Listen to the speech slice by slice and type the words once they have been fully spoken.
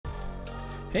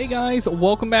Hey guys,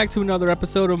 welcome back to another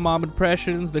episode of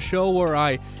Mabimpressions, the show where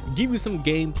I give you some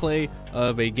gameplay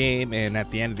of a game, and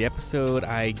at the end of the episode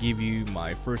I give you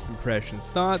my first impressions,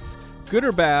 thoughts, good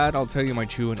or bad. I'll tell you my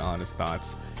true and honest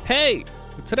thoughts. Hey,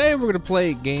 today we're gonna play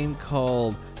a game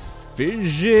called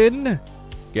Fission.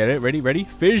 Get it? Ready?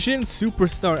 Fission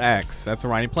Superstar X. That's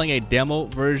right, I'm playing a demo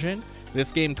version.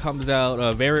 This game comes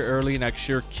out very early next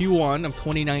year, Q1 of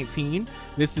 2019.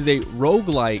 This is a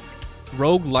rogue-lite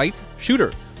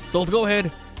shooter. So let's go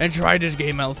ahead and try this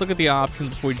game out. Let's look at the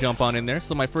options before we jump on in there.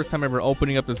 So my first time ever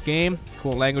opening up this game.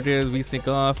 Cool languages, VSync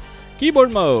off.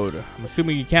 Keyboard mode. I'm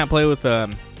assuming you can't play with a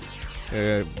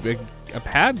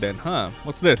pad then, huh?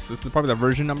 What's this? This is probably the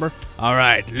version number. All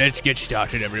right, let's get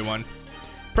started, everyone.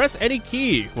 Press any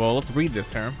key. Well, let's read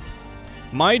this here.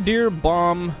 My dear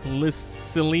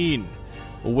Celine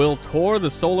will tour the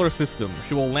solar system.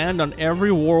 She will land on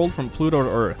every world from Pluto to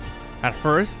Earth. At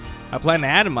first, I plan to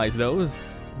atomize those,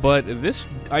 but this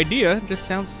idea just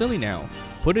sounds silly now.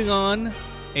 Putting on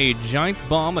a giant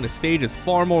bomb on a stage is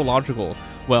far more logical.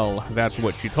 Well, that's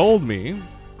what she told me.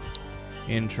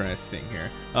 Interesting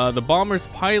here. The bomber's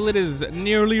pilot is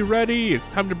nearly ready. It's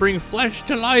time to bring flesh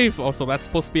to life. Also, that's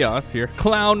supposed to be us here.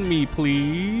 Clown me,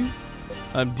 please.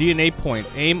 DNA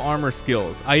points, aim, armor,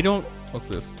 skills. What's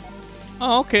this?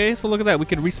 Oh, okay. So look at that. We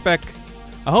can respec.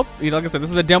 I hope, like I said, this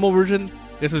is a demo version.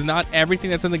 This is not everything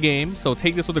that's in the game, so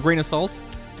take this with a grain of salt,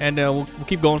 and we'll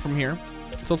keep going from here.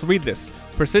 So let's read this.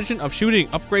 Precision of shooting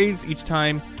upgrades each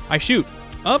time I shoot.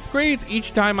 Upgrades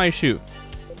each time I shoot.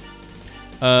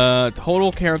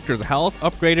 Total character's health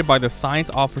upgraded by the science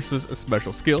officer's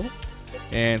special skill.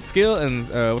 And skill and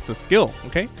what's the skill?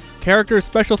 Okay. Character's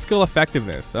special skill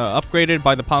effectiveness upgraded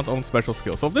by the pilot's own special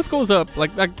skill. So if this goes up,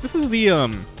 like this is the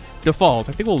default.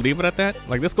 I think we'll leave it at that.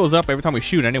 Like this goes up every time we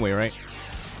shoot anyway, right?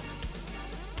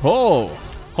 Oh,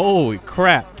 holy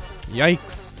crap.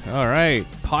 Yikes. All right.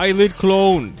 Pilot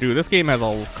clone. Dude, this game has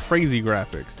all crazy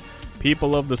graphics.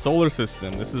 People of the solar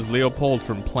system. This is Leopold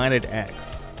from Planet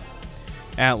X.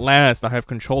 At last, I have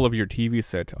control of your TV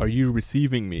set. Are you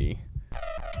receiving me?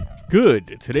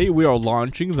 Good. Today we are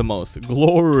launching the most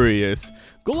glorious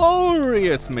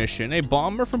mission. A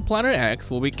bomber from Planet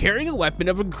X will be carrying a weapon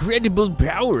of incredible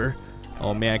power.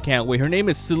 Oh man, I can't wait. Her name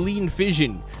is Celine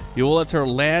Fission. You will let her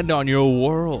land on your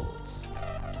worlds.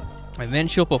 And then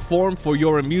she'll perform for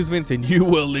your amusement and you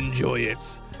will enjoy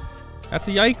it. That's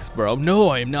a yikes, bro. No,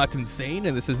 I am not insane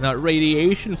and this is not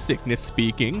radiation sickness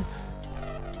speaking.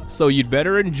 So you'd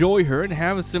better enjoy her and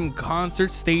have some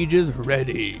concert stages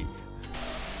ready.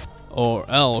 Or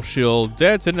else she'll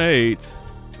detonate.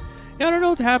 Yeah, I don't know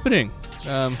what's happening.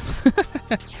 Oh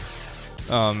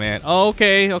man. Oh,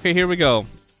 okay, here we go.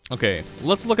 Okay,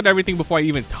 let's look at everything before I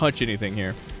even touch anything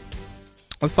here.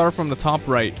 Let's start from the top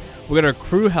right. We got our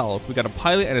crew health. We got a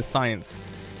pilot and a science.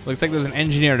 Looks like there's an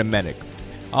engineer and a medic.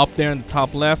 Up there in the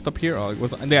top left, up here. Oh,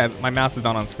 yeah, my mouse is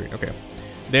not on screen. Okay.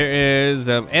 There is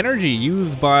energy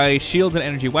used by shields and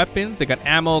energy weapons. They got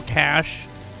ammo, cash.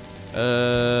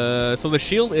 So the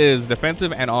shield is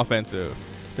defensive and offensive.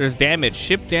 There's damage.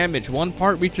 Ship damage. 1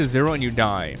 part reaches 0 and you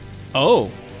die. Oh,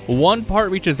 1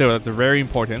 part reaches 0. That's very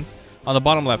important. On the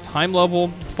bottom left, time level,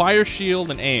 fire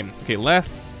shield, and aim. Okay, left.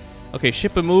 Okay,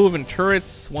 ship and move and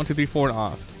turrets. 1, 2, 3, 4, and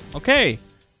off. Okay.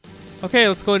 Okay,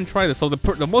 let's go ahead and try this. So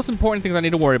the most important things I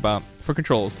need to worry about for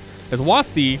controls is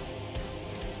WASD,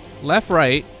 left,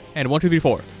 right, and 1, 2, 3,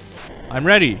 4. I'm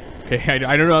ready. Okay,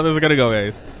 I don't know how this is gonna go,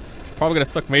 guys. Probably gonna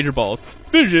suck major balls.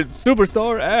 Fission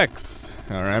Superstar X.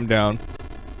 All right, I'm down.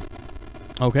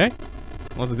 Okay,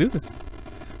 let's do this.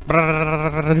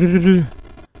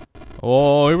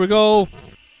 Oh, here we go.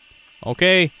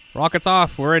 Okay, rockets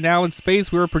off. We're now in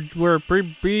space. We're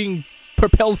being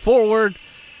propelled forward.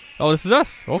 Oh, this is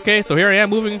us. Okay, so here I am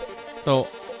moving. So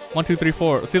 1, 2, 3,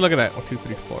 4. See, look at that. 1, 2,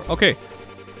 3, 4. Okay,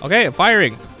 I'm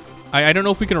firing. I don't know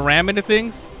if we can ram into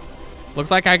things. Looks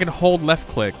like I can hold left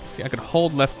click. See, I can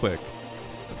hold left click.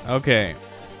 Okay.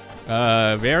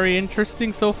 Very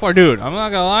interesting so far, dude. I'm not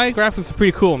gonna lie. Graphics are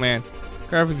pretty cool, man.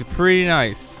 Graphics are pretty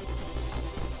nice.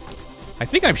 I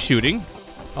think I'm shooting.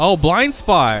 Oh, blind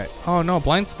spot. Oh no,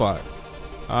 blind spot.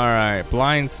 All right,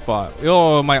 blind spot.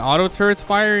 Oh, my auto turret's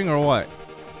firing or what?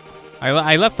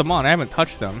 I left them on. I haven't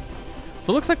touched them.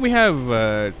 So it looks like we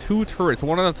have 2 turrets,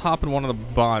 one on the top and one on the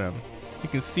bottom. You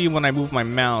can see when I move my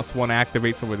mouse, one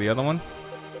activates over the other one.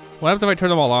 What happens if I turn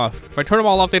them all off? If I turn them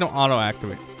all off, they don't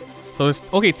auto-activate. So there's,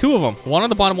 okay, 2 of them. One on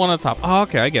the bottom, one on the top. Oh,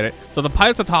 okay, I get it. So the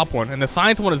pilot's the top one, and the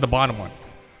science one is the bottom one.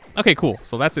 Okay, cool.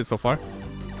 So that's it so far.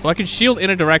 So I can shield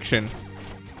in a direction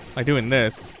by doing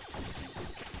this.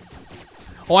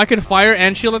 Oh, I can fire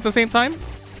and shield at the same time?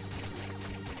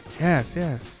 Yes.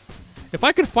 If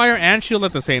I could fire and shield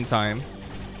at the same time,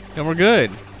 then we're good.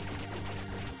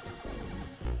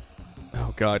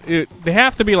 Oh god, they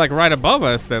have to be like right above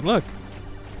us then. Look,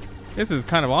 this is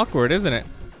kind of awkward, isn't it?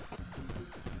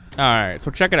 All right,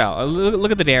 so check it out.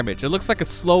 Look at the damage. It looks like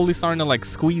it's slowly starting to like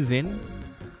squeeze in.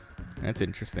 That's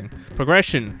interesting.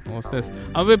 Progression. What's this?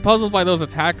 I'm a bit puzzled by those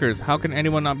attackers. How can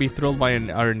anyone not be thrilled by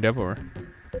our endeavor?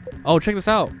 Oh, check this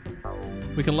out.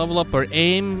 We can level up our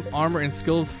aim, armor, and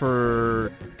skills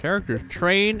for characters.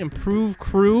 Train, improve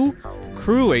crew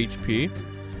HP,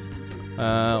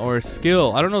 or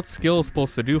skill. I don't know what skill is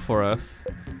supposed to do for us,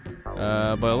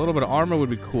 but a little bit of armor would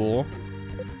be cool.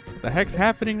 What the heck's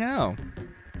happening now?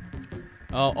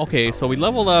 Oh, okay, so we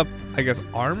leveled up, I guess,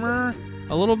 armor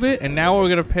a little bit, and now we're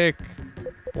gonna pick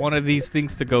one of these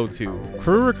things to go to.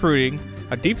 Crew recruiting,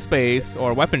 a deep space,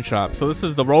 or a weapon shop. So this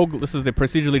is the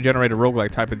procedurally generated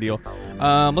roguelite type of deal.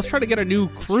 Let's try to get a new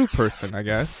crew person, I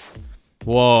guess.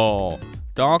 Whoa.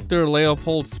 Dr.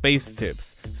 Leopold space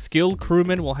tips. Skilled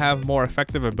crewmen will have more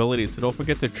effective abilities, so don't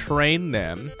forget to train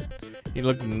them. You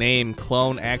look name,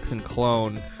 clone, X, and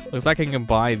clone. Looks like I can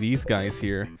buy these guys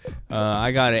here.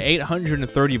 I got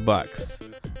 830 bucks.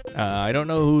 I don't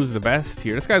know who's the best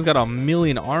here. This guy's got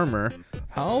 1,000,000 armor.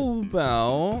 How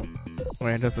about...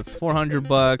 Wait, it's 400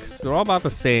 bucks. They're all about the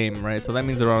same, right? So that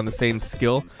means they're all on the same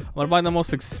skill. I'm gonna buy the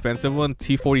most expensive one,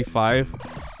 T45.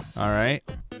 All right.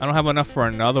 I don't have enough for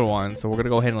another one, so we're gonna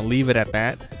go ahead and leave it at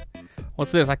that.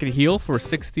 What's this? I can heal for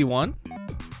 61.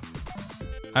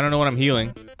 I don't know what I'm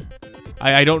healing.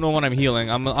 I don't know what I'm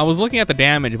healing. I was looking at the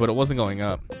damage, but it wasn't going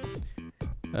up.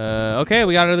 Okay,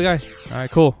 we got another guy. All right,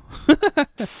 cool.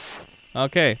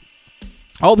 Okay.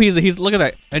 Oh, he's look at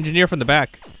that engineer from the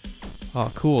back. Oh,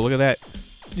 cool. Look at that.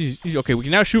 Okay, we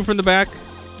can now shoot from the back.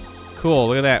 Cool.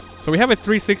 Look at that. So we have a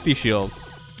 360 shield.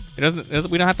 We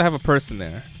don't have to have a person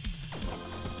there.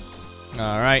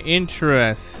 All right,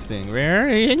 interesting.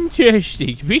 Very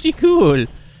interesting. Pretty cool.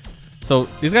 So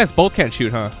these guys both can't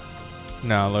shoot, huh?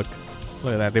 No, look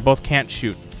at that. They both can't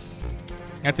shoot.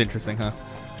 That's interesting, huh?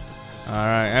 All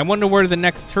right. I wonder where the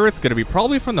next turret's gonna be.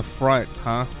 Probably from the front,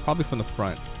 huh? Probably from the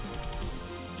front.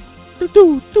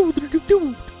 So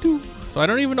I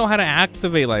don't even know how to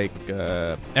activate like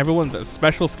everyone's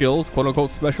special skills, quote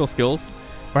unquote special skills.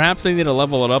 Perhaps they need to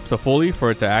level it up to fully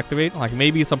for it to activate. Like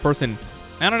maybe some person,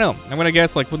 I don't know. I'm gonna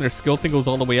guess like when their skill thing goes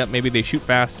all the way up, maybe they shoot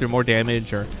faster, more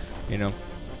damage, or you know,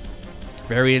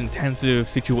 very intensive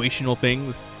situational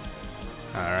things.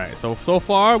 All right. So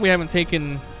far we haven't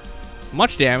taken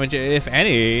much damage, if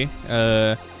any.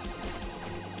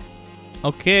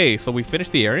 Okay, so we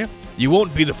finished the area. You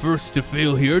won't be the first to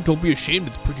fail here. Don't be ashamed.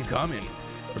 It's pretty common.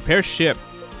 Repair ship.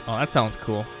 Oh, that sounds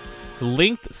cool.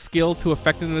 Linked skill to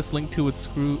effectiveness linked to its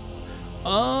screw.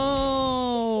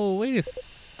 Oh, wait a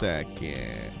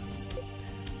second.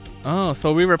 Oh,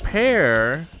 so we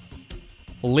repair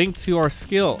linked to our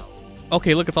skill.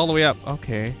 Okay, look, it's all the way up.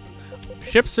 Okay.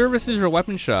 Ship services or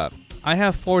weapon shop. I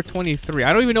have 423.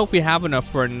 I don't even know if we have enough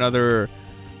for another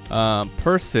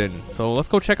person. So let's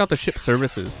go check out the ship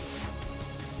services.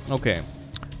 Okay.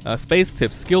 Space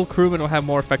tips. Skilled crewmen will have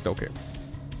more effect. Okay.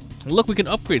 Look, we can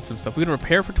upgrade some stuff. We can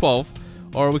repair for 12,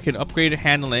 or we can upgrade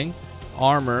handling,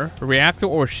 armor, reactor,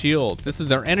 or shield. This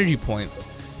is our energy points.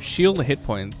 Shield hit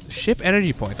points. Ship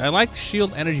energy points. I like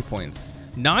shield energy points.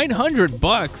 900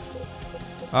 bucks.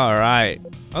 All right.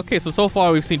 Okay, so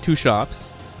far we've seen two shops.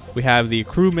 We have the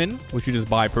crewman, which you just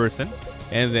buy person,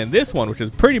 and then this one, which is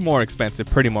pretty more expensive,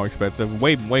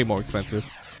 way more expensive.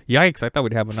 Yikes! I thought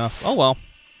we'd have enough. Oh well,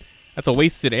 that's a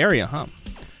wasted area, huh?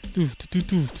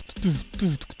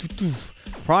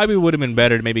 Probably would have been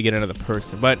better to maybe get another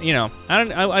person, but you know, I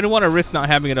don't want to risk not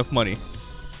having enough money.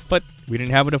 But we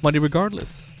didn't have enough money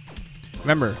regardless.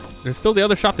 Remember, there's still the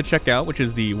other shop to check out, which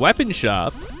is the weapon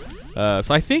shop. So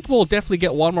I think we'll definitely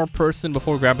get one more person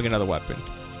before grabbing another weapon.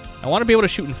 I want to be able to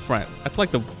shoot in front. That's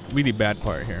like the really bad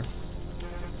part here.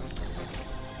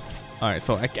 Alright,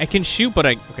 so I can shoot, but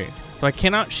okay. So I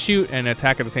cannot shoot and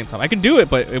attack at the same time. I can do it,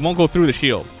 but it won't go through the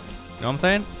shield. You know what I'm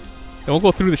saying? It won't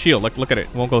go through the shield. Like, look at it.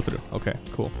 It won't go through. Okay,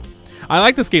 cool. I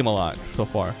like this game a lot so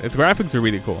far. Its graphics are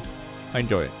really cool. I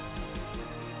enjoy it.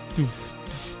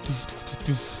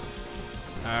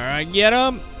 Alright, get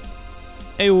him.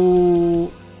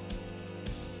 Hey-oo.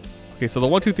 Okay, so the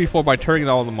 1, 2, 3, 4 by turning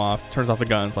all of them off turns off the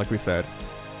guns, like we said.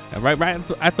 And right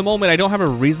at the moment, I don't have a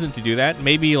reason to do that.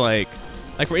 Maybe like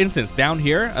for instance, down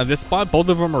here, this spot, both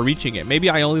of them are reaching it. Maybe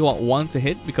I only want one to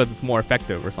hit because it's more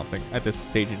effective or something at this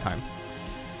stage in time.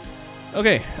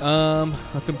 Okay,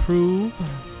 let's improve.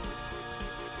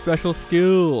 Special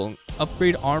skill,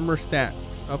 upgrade armor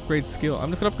stats, upgrade skill.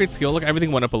 I'm just gonna upgrade skill. Look,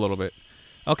 everything went up a little bit.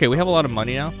 Okay, we have a lot of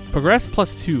money now. Progress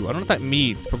 +2. I don't know what that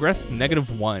means. Progress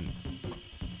 -1.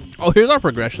 Oh, here's our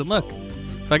progression. Look.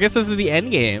 So I guess this is the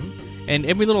end game. And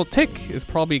every little tick is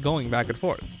probably going back and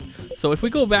forth. So if we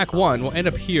go back 1, we'll end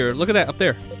up here. Look at that up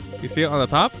there. You see it on the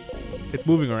top? It's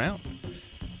moving around.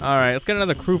 Alright, let's get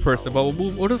another crew person, but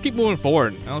we'll just keep moving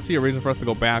forward. I don't see a reason for us to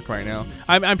go back right now.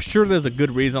 I'm sure there's a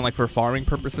good reason, like for farming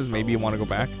purposes, maybe you want to go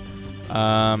back.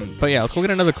 But yeah, let's go get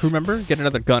another crew member, get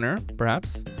another gunner,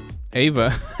 perhaps.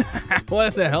 Ava.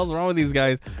 What the hell's wrong with these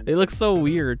guys? They look so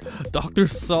weird. Dr.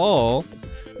 Saul.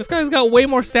 This guy's got way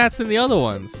more stats than the other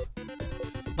ones.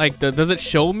 Like, does it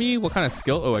show me what kind of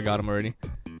skill? Oh, I got him already.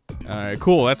 Alright,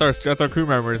 cool. That's our crew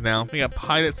members now. We got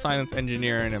pilot, science,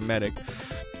 engineer, and a medic.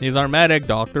 He's our medic,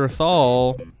 Dr.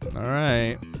 Saul.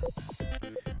 Alright.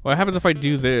 What happens if I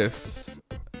do this?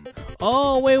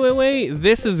 Oh, wait.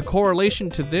 This is a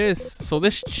correlation to this. So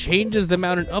this changes the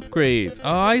amount of upgrades.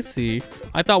 Oh, I see.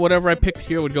 I thought whatever I picked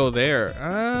here would go there.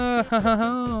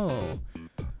 Oh.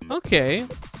 Okay.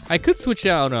 I could switch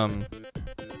out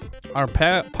our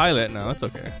pilot. No, it's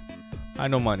okay. I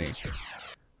know money.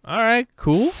 Alright,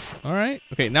 cool. Alright.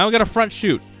 Okay, now we got a front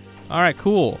shoot. Alright,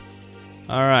 cool.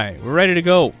 Alright, we're ready to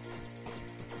go.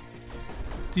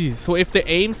 Jeez, so if the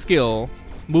aim skill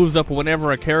moves up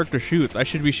whenever a character shoots, I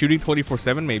should be shooting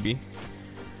 24/7 maybe.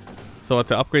 So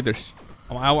to upgrade their...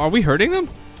 Are we hurting them?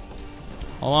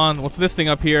 Hold on, what's this thing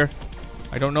up here?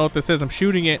 I don't know what this is. I'm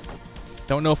shooting it.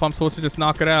 Don't know if I'm supposed to just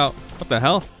knock it out. What the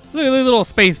hell? Look at these little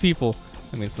space people.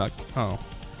 I mean, it's not... Oh.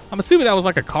 I'm assuming that was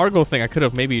like a cargo thing I could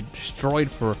have maybe destroyed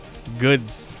for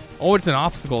goods. Oh, it's an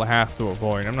obstacle I have to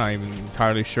avoid. I'm not even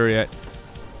entirely sure yet.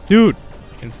 Dude,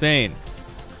 insane.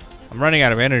 I'm running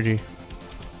out of energy.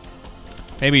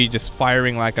 Maybe just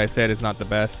firing, like I said, is not the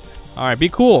best. All right, be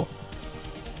cool.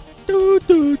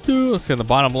 Let's see on the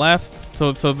bottom left.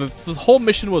 So this whole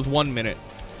mission was 1 minute.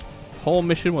 Whole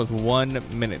mission was 1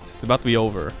 minute. It's about to be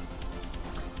over.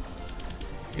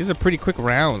 These are pretty quick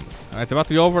rounds. All right, it's about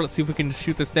to be over. Let's see if we can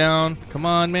shoot this down. Come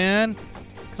on, man.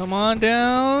 Come on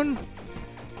down.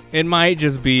 It might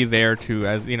just be there to,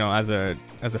 as you know, as a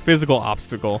physical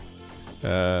obstacle.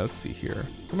 Let's see here.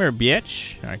 Come here,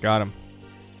 bitch. I got him.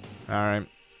 All right.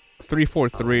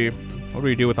 343. What do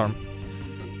we do with our... We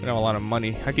don't have a lot of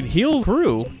money. I can heal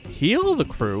crew. Heal the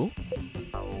crew?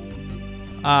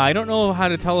 I don't know how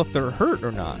to tell if they're hurt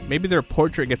or not. Maybe their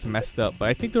portrait gets messed up, but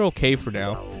I think they're okay for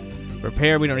now.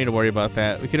 Repair, we don't need to worry about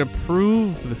that. We can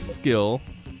improve the skill.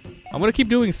 I'm going to keep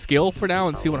doing skill for now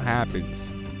and see what happens.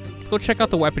 Let's go check out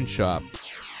the weapon shop.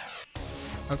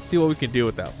 Let's see what we can do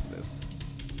with that.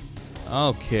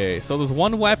 Okay, so there's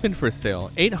one weapon for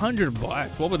sale. 800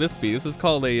 bucks. What would this be? This is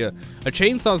called a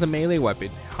chainsaw is a melee weapon.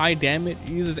 High damage,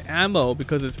 uses ammo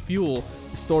because its fuel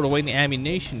is stored away in the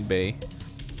ammunition bay.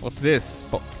 What's this?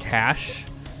 Cash?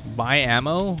 Buy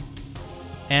ammo?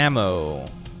 Ammo.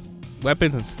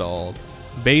 Weapons installed.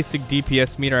 Basic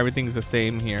DPS meter, everything's the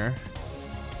same here.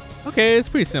 Okay, it's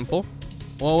pretty simple.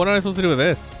 Well, what am I supposed to do with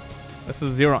this? This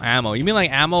is 0 ammo. You mean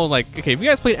like ammo, like, okay, have you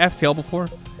guys played FTL before?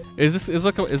 Is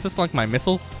this like my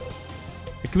missiles?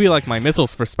 It could be like my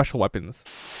missiles for special weapons.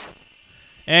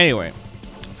 Anyway,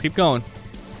 let's keep going.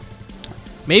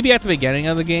 Maybe at the beginning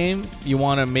of the game, you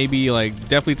want to maybe like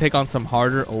definitely take on some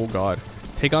harder, oh god,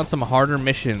 take on some harder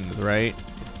missions, right?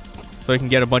 So you can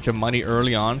get a bunch of money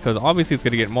early on, because obviously it's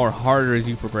going to get more harder as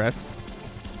you progress.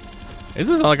 Is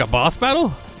this like a boss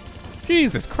battle?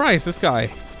 Jesus Christ, this guy.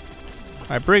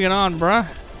 Alright, bring it on, bruh.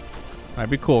 Alright,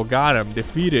 be cool. Got him.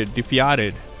 Defeated.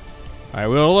 Alright,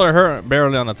 we'll let her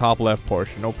barely on the top left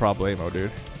portion. No problemo,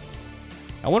 dude.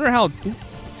 I wonder how... Ooh,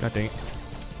 god dang it.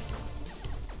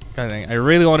 God dang it. I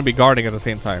really want to be guarding at the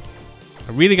same time.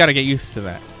 I really got to get used to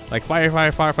that. Like, fire.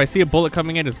 If I see a bullet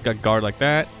coming in, just got guard like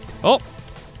that. Oh!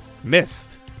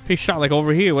 Missed. He shot like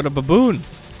over here. What a baboon.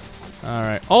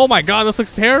 Alright. Oh my god, this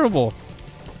looks terrible.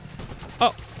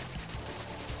 Oh.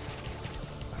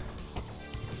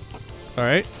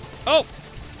 Alright. Oh!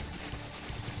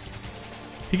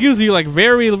 He gives you like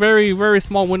very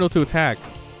small window to attack.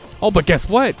 Oh, but guess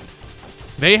what?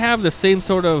 They have the same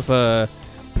sort of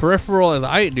peripheral as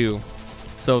I do.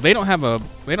 So they don't have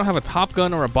a top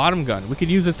gun or a bottom gun. We could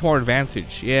use this to our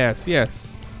advantage. Yes,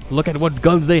 yes. Look at what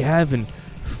guns they have and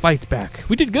fight back.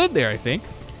 We did good there, I think.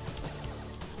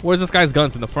 Where's this guy's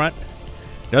guns? In the front?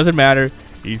 Doesn't matter.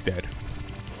 He's dead.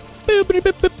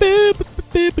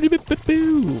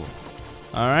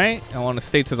 Alright, I want to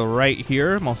stay to the right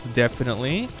here, most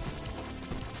definitely.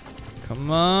 Come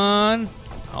on.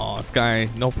 Oh, this guy,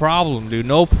 no problem, dude.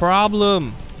 No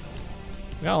problem.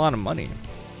 We got a lot of money.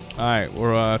 Alright,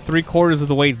 we're 3/4 of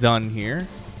the way done here.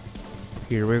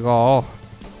 Here we go.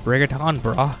 Bring it on,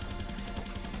 brah.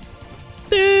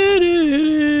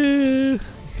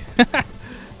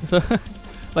 So,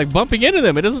 like bumping into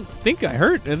them, it doesn't think I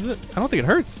hurt. I don't think it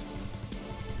hurts.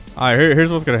 All right,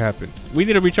 here's what's gonna happen. We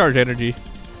need to recharge energy.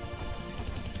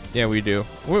 Yeah, we do.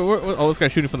 Oh, this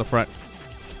guy's shooting from the front.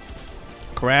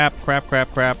 Crap.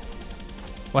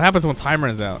 What happens when time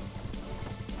runs out?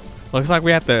 Looks like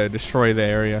we have to destroy the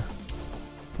area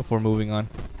before moving on.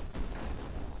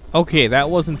 Okay, that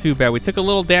wasn't too bad. We took a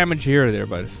little damage here or there,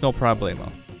 but it's no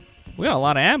problemo. We got a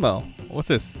lot of ammo. What's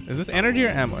this? Is this energy or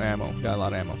ammo? Ammo. Got a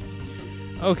lot of ammo.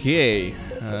 Okay.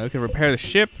 We can repair the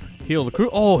ship. Heal the crew.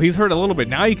 Oh, he's hurt a little bit.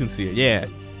 Now you can see it. Yeah.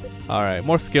 All right.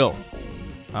 More skill.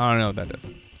 I don't know what that does.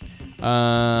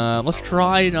 Let's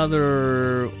try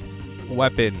another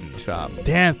weapon shop.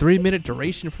 Damn, 3-minute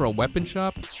duration for a weapon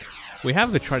shop? We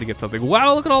have to try to get something.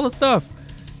 Wow, look at all the stuff.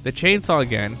 The chainsaw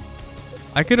again.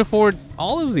 I could afford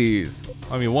all of these.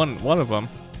 I mean, one of them.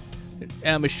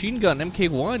 Machine gun,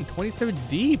 MK1, 27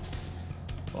 deeps.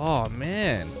 Oh,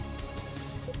 man.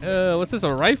 What's this?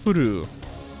 A rifle?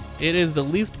 It is the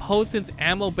least potent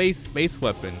ammo-based space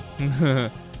weapon. So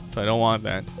I don't want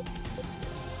that.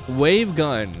 Wave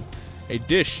gun. A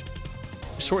dish.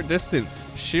 Short distance.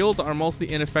 Shields are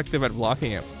mostly ineffective at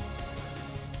blocking it.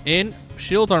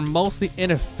 Shields are mostly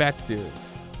ineffective.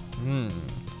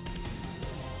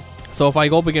 So if I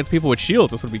go up against people with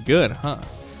shields, this would be good, huh?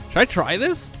 Should I try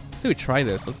this? Let's see if we try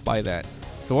this. Let's buy that.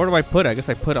 So where do I put it? I guess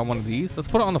I put it on one of these. Let's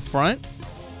put it on the front.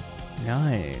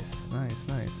 Nice.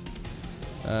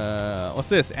 What's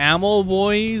this? Ammo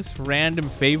Boy's random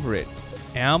favorite.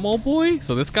 Ammo Boy?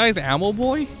 So this guy's Ammo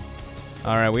Boy?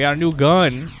 Alright, we got a new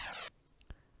gun.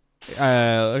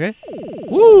 Okay.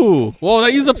 Woo! Whoa,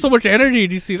 that used up so much energy.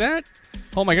 Did you see that?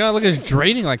 Oh my god, look, it's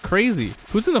draining like crazy.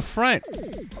 Who's in the front?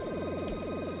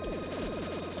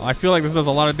 Oh, I feel like this does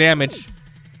a lot of damage.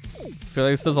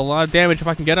 If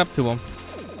I can get up to him.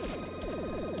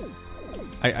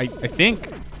 I think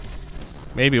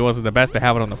maybe it wasn't the best to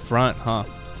have it on the front, huh?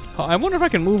 Oh, I wonder if I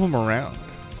can move him around.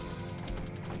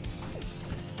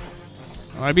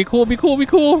 Alright, be cool.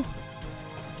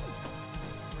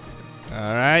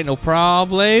 Alright, no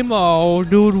problemo.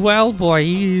 Doing well,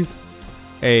 boys.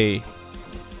 Hey.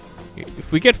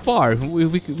 If we get far,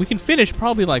 we can finish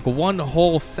probably like one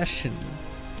whole session.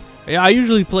 Yeah, I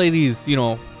usually play these,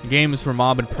 games for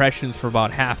Mabimpressions for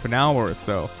about half an hour or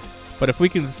so. But if we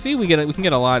can see we can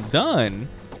get a lot done,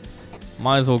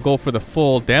 might as well go for the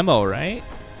full demo, right?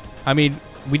 I mean,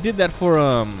 we did that for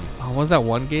what was that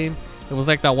one game? It was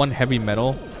like that one heavy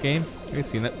metal game. Have you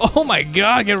seen that? Oh my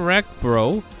god, get wrecked,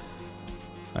 bro.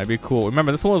 That'd be cool.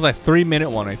 Remember, this one was like 3-minute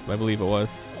one, I believe it was.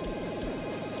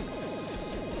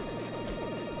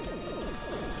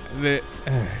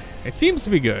 It seems to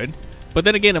be good, but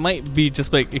then again, it might be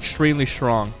just like extremely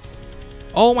strong.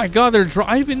 Oh my god, they're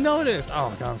driving. Notice.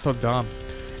 Oh god, I'm so dumb.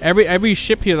 Every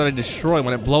ship here that I destroy,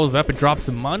 when it blows up, it drops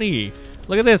some money.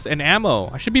 Look at this, and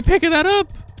ammo. I should be picking that up.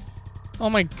 Oh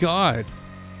my god.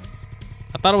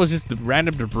 I thought it was just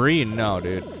random debris. No,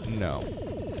 dude. No.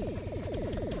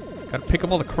 Gotta pick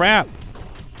up all the crap.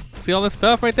 See all this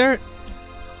stuff right there?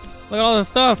 Look at all this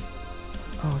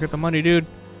stuff. Oh, get the money, dude.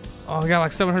 Oh, I got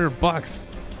like 700 bucks.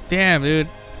 Damn, dude.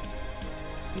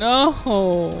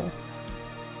 No.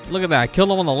 Look at that. I killed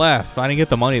them on the left, so I didn't get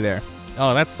the money there.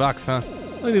 Oh, that sucks, huh?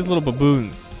 Look at these little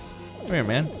baboons. Come here,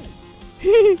 man.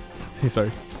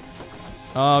 Sorry.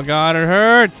 Oh, God, it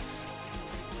hurts.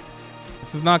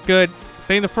 This is not good.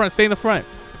 Stay in the front. Stay in the front.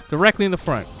 Directly in the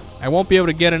front. I won't be able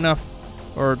to get enough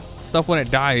or stuff when it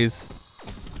dies.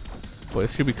 But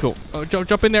it should be cool. Oh,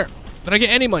 jump in there. Did I get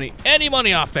any money? Any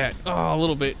money off that? Oh, a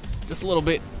little bit. Just a little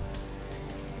bit.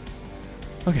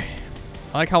 Okay.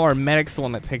 I like how our medic's the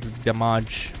one that takes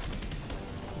damage.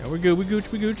 Yeah, we're good. We gooch.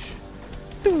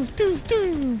 Doof, doof,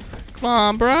 doof. Come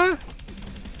on, bruh.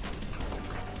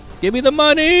 Give me the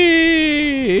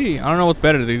money. I don't know what's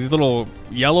better, these little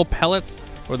yellow pellets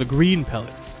or the green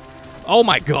pellets. Oh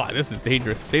my god, this is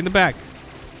dangerous. Stay in the back.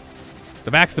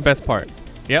 The back's the best part.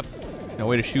 Yep. No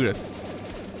way to shoot us.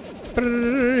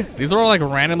 These are all like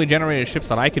randomly generated ships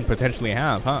that I can potentially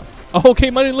have, huh?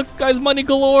 Okay, money. Look, guys, money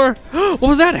galore. What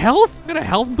was that? Health? Got a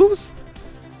health boost?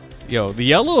 Yo, the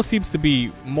yellow seems to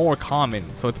be more common,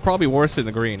 so it's probably worse than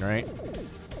the green, right?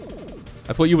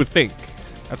 That's what you would think.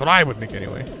 That's what I would think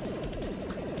anyway.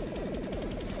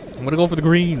 I'm gonna go for the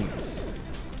greens.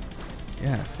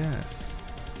 Yes.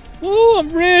 Woo,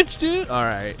 I'm rich, dude. All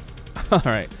right.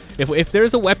 If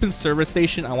there's a weapons service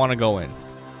station, I want to go in.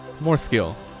 More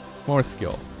skill.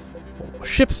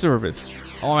 Ship service.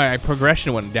 Oh, my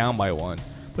progression went down by 1,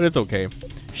 but it's okay.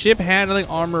 Ship handling,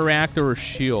 armor reactor, or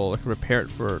shield. I can repair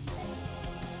it for.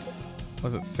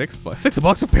 Was it $6?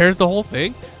 $6 repairs the whole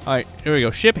thing. All right, here we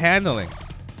go. Ship handling.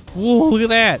 Whoa, look at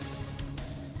that.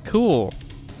 cool.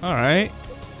 Alright.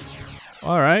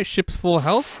 Alright, ship's full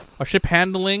health. Our ship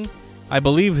handling, I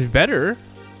believe, is better.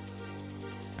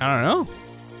 I don't know.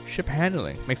 Ship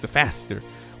handling makes it faster.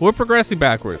 We're progressing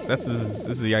backwards. This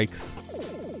is yikes.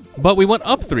 But we went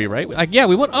up 3, right? Like, yeah,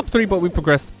 we went up 3, but we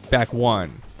progressed back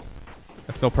 1.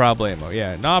 That's no problemo.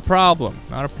 Yeah, not a problem.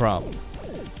 Not a problem.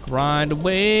 Grind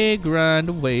away, grind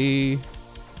away.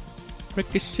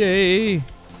 Ricochet.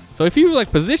 So if you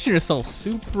like position yourself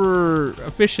super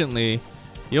efficiently,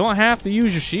 you don't have to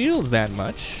use your shields that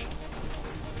much.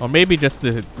 Or maybe just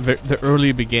the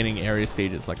early beginning area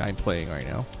stages like I'm playing right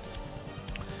now.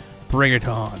 Bring it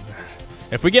on.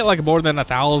 If we get like more than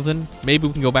 1,000, maybe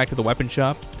we can go back to the weapon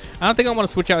shop. I don't think I want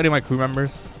to switch out any of my crew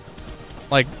members.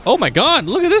 Like, oh my god,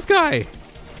 look at this guy.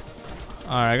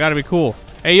 Alright, I gotta be cool.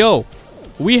 Hey yo,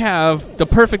 we have the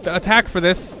perfect attack for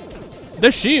this.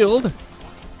 The shield.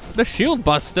 The shield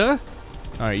buster.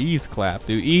 Alright, ease clap,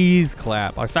 dude. Ease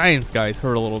clap. Our science guy's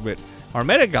hurt a little bit. Our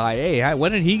medic guy, hey,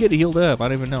 when did he get healed up? I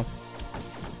don't even know.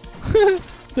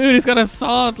 Dude, he's got a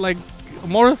saw like a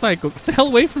motorcycle. Get the hell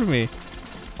away from me.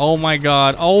 Oh my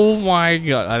god. Oh my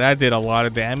god. That did a lot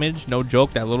of damage. No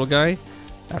joke, that little guy.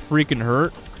 That freaking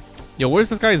hurt. Yo, where's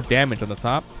this guy's damage on the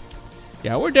top?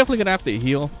 Yeah, we're definitely gonna have to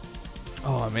heal.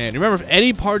 Oh man, remember if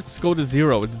any parts go to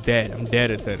 0, it's dead. I'm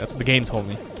dead, it said. That's what the game told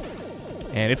me.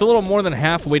 And it's a little more than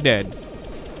halfway dead.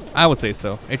 I would say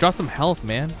so. Hey, drop some health,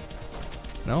 man.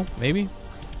 No? Maybe?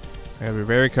 I gotta be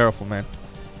very careful, man.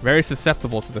 Very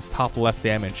susceptible to this top left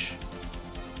damage.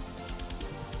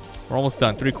 We're almost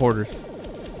done. 3/4.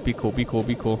 Let's be cool, be cool,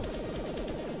 be cool.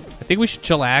 I think we should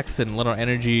chillax and let our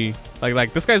energy...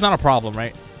 Like this guy's not a problem,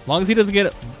 right? As long as he doesn't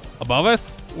get above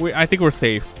us, I think we're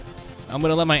safe. I'm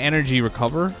gonna let my energy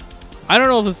recover. I don't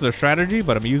know if this is a strategy,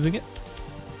 but I'm using it.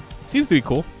 Seems to be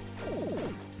cool.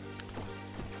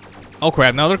 Oh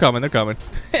crap, no, they're coming, they're coming.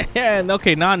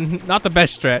 Okay, not the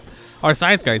best strat. Our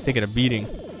science guy's taking a beating.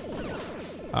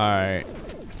 Alright.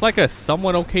 It's like a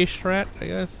somewhat okay strat, I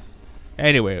guess.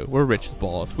 Anyway, we're rich as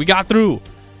balls. We got through!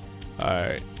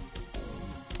 Alright.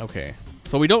 Okay.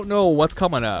 So we don't know what's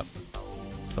coming up.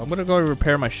 So I'm gonna go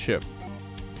repair my ship.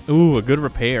 Ooh, a good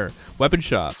repair. Weapon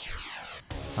shop.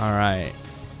 Alright.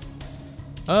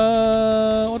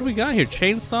 What do we got here?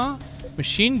 Chainsaw?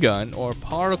 Machine gun or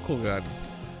particle gun?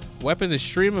 Weapon, the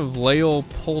stream of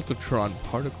Leopold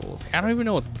particles. I don't even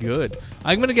know what's good.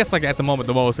 I'm gonna guess like at the moment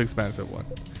the most expensive one.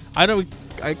 I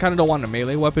kind of don't want a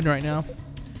melee weapon right now.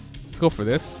 Let's go for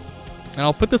this. And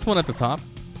I'll put this one at the top.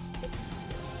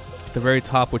 At the very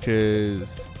top, which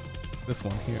is this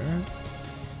one here.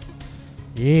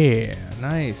 Yeah,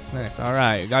 nice, nice. All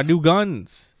right, got new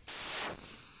guns.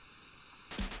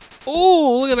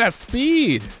 Oh, look at that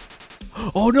speed.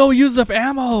 Oh no, use up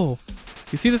ammo.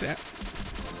 You see this?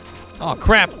 Oh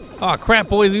crap. Oh crap,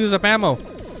 boys, use up ammo.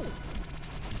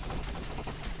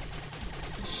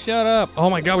 Shut up. Oh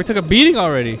my god, we took a beating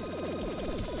already.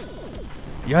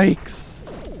 Yikes.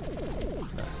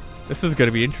 This is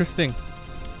gonna be interesting.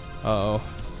 Uh-oh.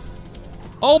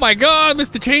 Oh my god,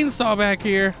 Mr. Chainsaw back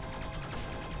here.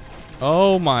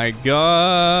 Oh my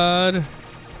god.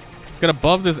 Let's get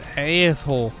above this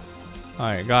asshole.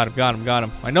 Alright, got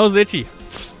him. My nose is itchy.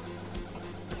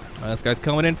 This guy's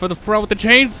coming in for the front with the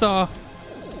chainsaw.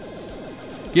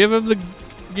 Give him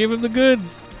the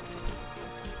goods.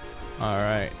 All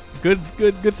right, good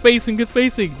spacing,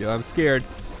 I'm scared.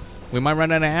 We might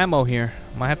run out of ammo here.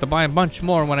 Might have to buy a bunch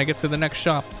more when I get to the next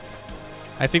shop.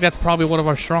 I think that's probably one of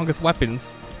our strongest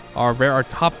weapons. Our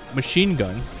top machine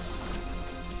gun.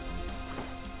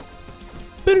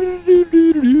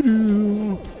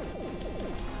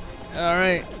 All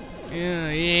right.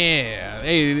 Yeah.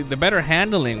 Hey, the better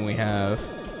handling we have,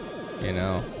 you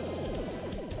know.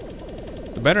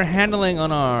 The better handling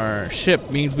on our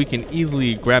ship means we can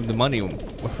easily grab the money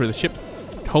for the ship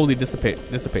totally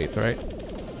dissipates, right?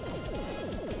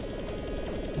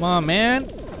 Come on,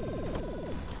 man.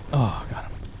 Oh, got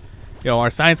him. Yo, our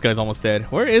science guy's almost dead.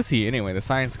 Where is he anyway, the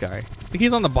science guy? I think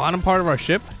he's on the bottom part of our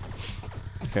ship.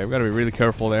 Okay, we gotta be really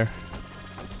careful there.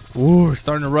 Ooh, we're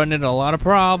starting to run into a lot of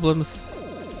problems.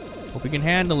 Hope we can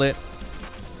handle it.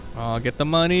 Oh, get the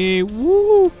money.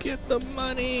 Woo, get the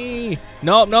money.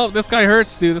 Nope, this guy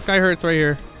hurts, dude. This guy hurts right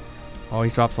here. Oh,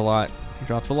 he drops a lot.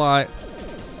 All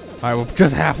right, we're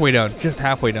just halfway done.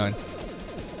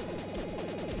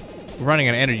 We're running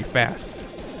out of energy fast.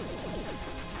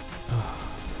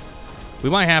 We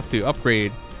might have to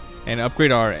upgrade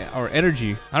our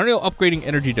energy. I don't know what upgrading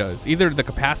energy does. Either the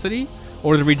capacity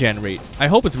or the regenerate. I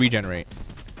hope it's regenerate,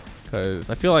 because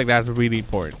I feel like that's really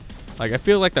important. Like, I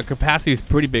feel like the capacity is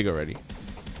pretty big already.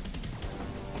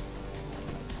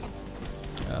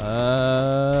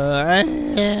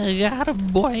 Got him,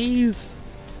 boys.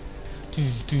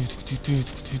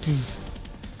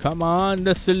 Come on,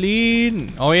 the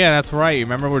Celine. Oh yeah, that's right.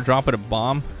 Remember we're dropping a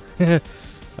bomb? Oh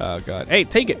god. Hey,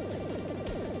 take it.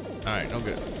 Alright, no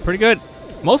good. Pretty good.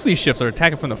 Most of these ships are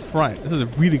attacking from the front. This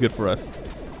is really good for us.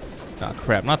 Ah,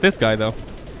 crap. Not this guy, though.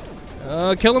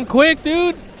 Kill him quick,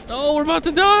 dude. Oh, we're about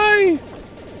to die.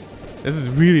 This is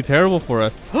really terrible for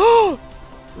us.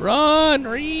 Run!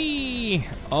 Ree!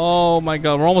 Oh my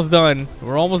god, we're almost done.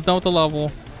 We're almost done with the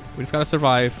level. We just gotta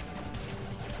survive.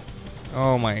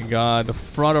 Oh my god, the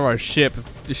front of our ship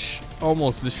is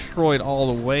almost destroyed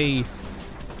all the way.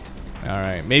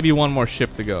 Alright, maybe one more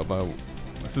ship to go, but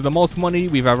this is the most money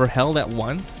we've ever held at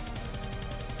once.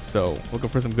 So, looking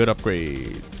for some good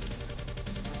upgrades.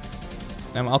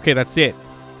 Okay, that's it.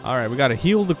 Alright, we gotta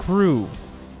heal the crew.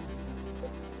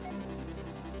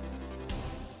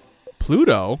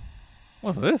 Pluto?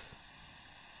 What's this?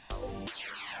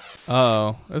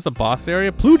 Uh-oh, this is a boss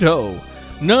area? Pluto!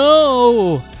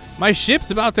 No! My ship's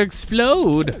about to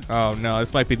explode! Oh no,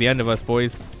 this might be the end of us,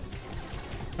 boys.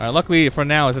 Alright, luckily for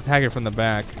now it's attacking from the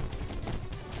back.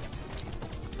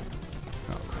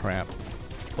 Oh crap.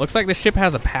 Looks like the ship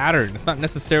has a pattern. It's not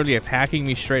necessarily attacking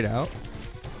me straight out.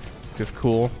 Which is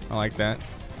cool. I like that.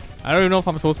 I don't even know if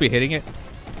I'm supposed to be hitting it.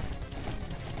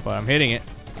 But I'm hitting it.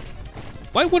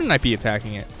 Why wouldn't I be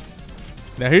attacking it?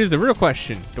 Now here's the real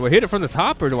question. Do I hit it from the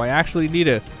top or do I actually need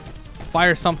to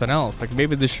fire something else? Like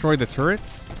maybe destroy the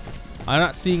turrets? I'm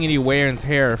not seeing any wear and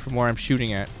tear from where I'm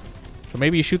shooting at. So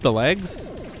maybe you shoot the legs?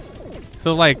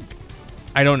 So like,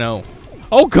 I don't know.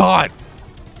 Oh god!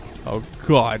 Oh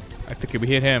god. I think we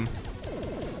hit him.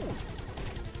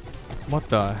 What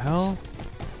the hell?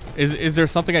 Is there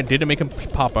something I did to make him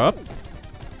pop up?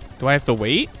 Do I have to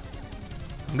wait?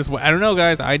 I don't know,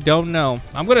 guys. I don't know.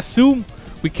 I'm gonna assume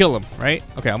we kill him, right?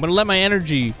 Okay, I'm gonna let my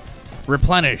energy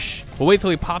replenish. We'll wait till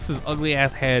he pops his ugly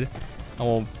ass head and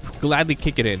we'll gladly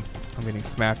kick it in. I'm getting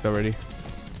smacked already.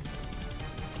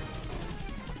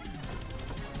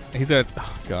 He's at,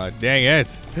 oh god dang it.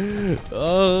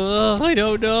 Oh, I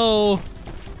don't know.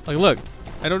 Like look,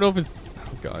 I don't know if it's,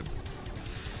 oh god.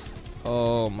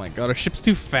 Oh my god, our ship's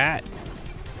too fat.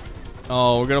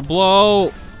 Oh, we're gonna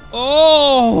blow.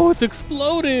 Oh, it's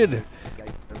exploded.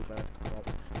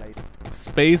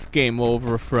 Space game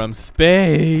over from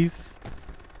space.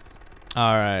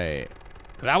 All right.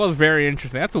 That was very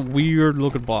interesting. That's a weird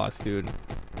looking boss, dude.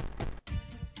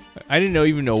 I didn't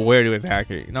even know where to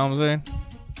attack it. You know what I'm saying?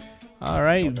 All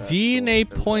right. DNA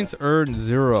points earned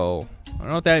 0. I don't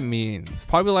know what that means.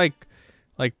 Probably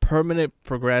like permanent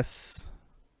progress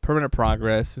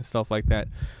and stuff like that.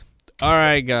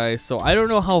 Alright guys, so I don't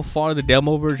know how far the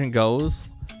demo version goes.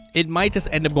 It might just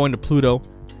end up going to Pluto,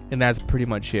 and that's pretty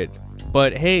much it.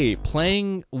 But hey,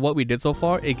 playing what we did so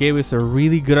far, it gave us a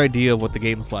really good idea of what the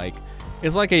game's like.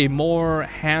 It's like a more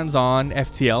hands-on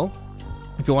FTL,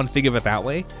 if you want to think of it that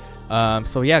way.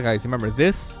 So yeah guys, remember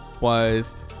this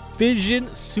was Fission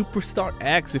Superstar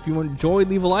X. If you enjoyed,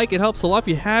 leave a like. It helps a lot. If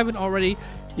you haven't already,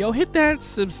 yo, hit that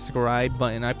subscribe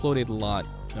button. I uploaded a lot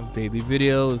of daily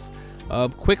videos.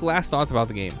 Quick last thoughts about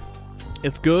the game.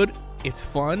 It's good, it's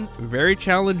fun, very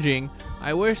challenging.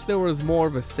 I wish there was more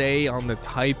of a say on the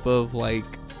type of like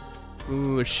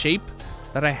shape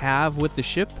that I have with the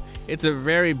ship. It's a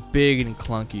very big and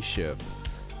clunky ship,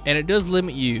 and it does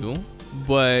limit you,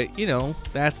 but you know,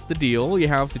 that's the deal. You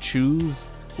have to choose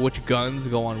which guns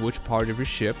go on which part of your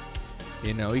ship.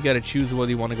 You know, you got to choose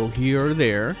whether you want to go here or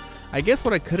there. I guess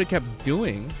what I could have kept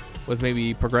doing was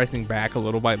maybe progressing back a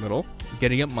little by little,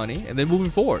 getting up money, and then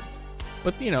moving forward.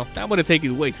 But, you know, that would have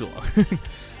taken way too long.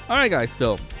 Alright guys,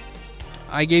 so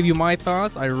I gave you my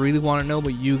thoughts. I really want to know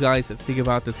what you guys think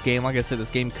about this game. Like I said, this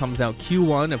game comes out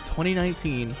Q1 of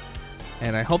 2019,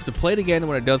 and I hope to play it again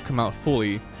when it does come out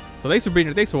fully. So thanks for being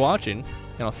here, thanks for watching,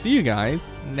 and I'll see you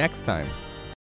guys next time.